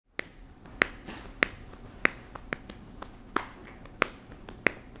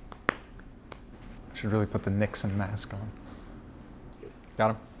should really put the Nixon mask on. Good.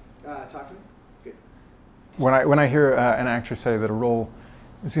 Got him? Talk to me. Good. When I hear an actor say that a role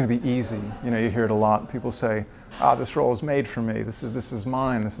is going to be easy, you know, you hear it a lot. People say, "Ah, this role is made for me. This is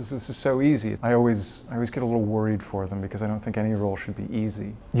mine. This is so easy." I always get a little worried for them because I don't think any role should be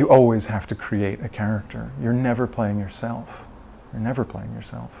easy. You always have to create a character. You're never playing yourself. You're never playing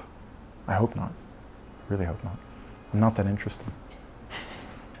yourself. I hope not. I really hope not. I'm not that interesting.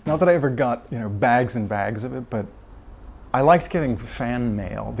 Not that I ever got, you know, bags and bags of it, but I liked getting fan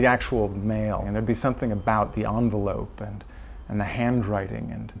mail, the actual mail, and there'd be something about the envelope and the handwriting.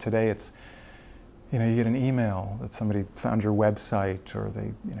 And today it's, you know, you get an email that somebody found your website or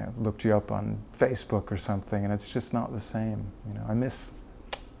they, you know, looked you up on Facebook or something, and it's just not the same. You know,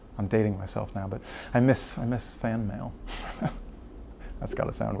 I'm dating myself now, but I miss fan mail. That's got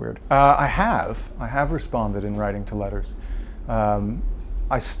to sound weird. I have responded in writing to letters.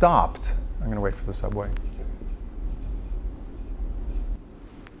 I stopped. I'm going to wait for the subway.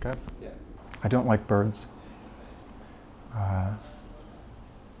 Okay. Yeah. I don't like birds. I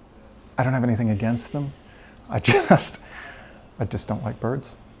don't have anything against them. I just don't like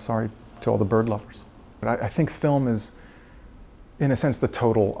birds. Sorry to all the bird lovers. But I think film is, in a sense, the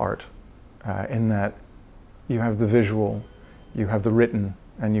total art, in that you have the visual, you have the written,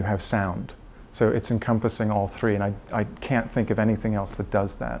 and you have sound. So it's encompassing all three, and I can't think of anything else that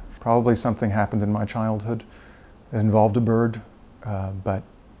does that. Probably something happened in my childhood that involved a bird, but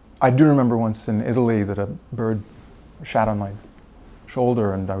I do remember once in Italy that a bird shat on my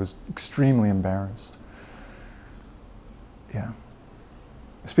shoulder and I was extremely embarrassed. Yeah.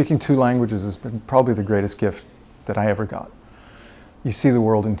 Speaking two languages has been probably the greatest gift that I ever got. You see the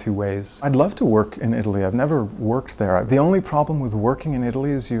world in two ways. I'd love to work in Italy. I've never worked there. The only problem with working in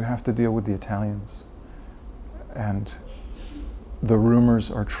Italy is you have to deal with the Italians. And the rumors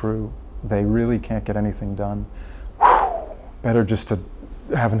are true. They really can't get anything done. Whew. Better just to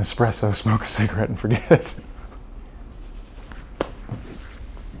have an espresso, smoke a cigarette, and forget it.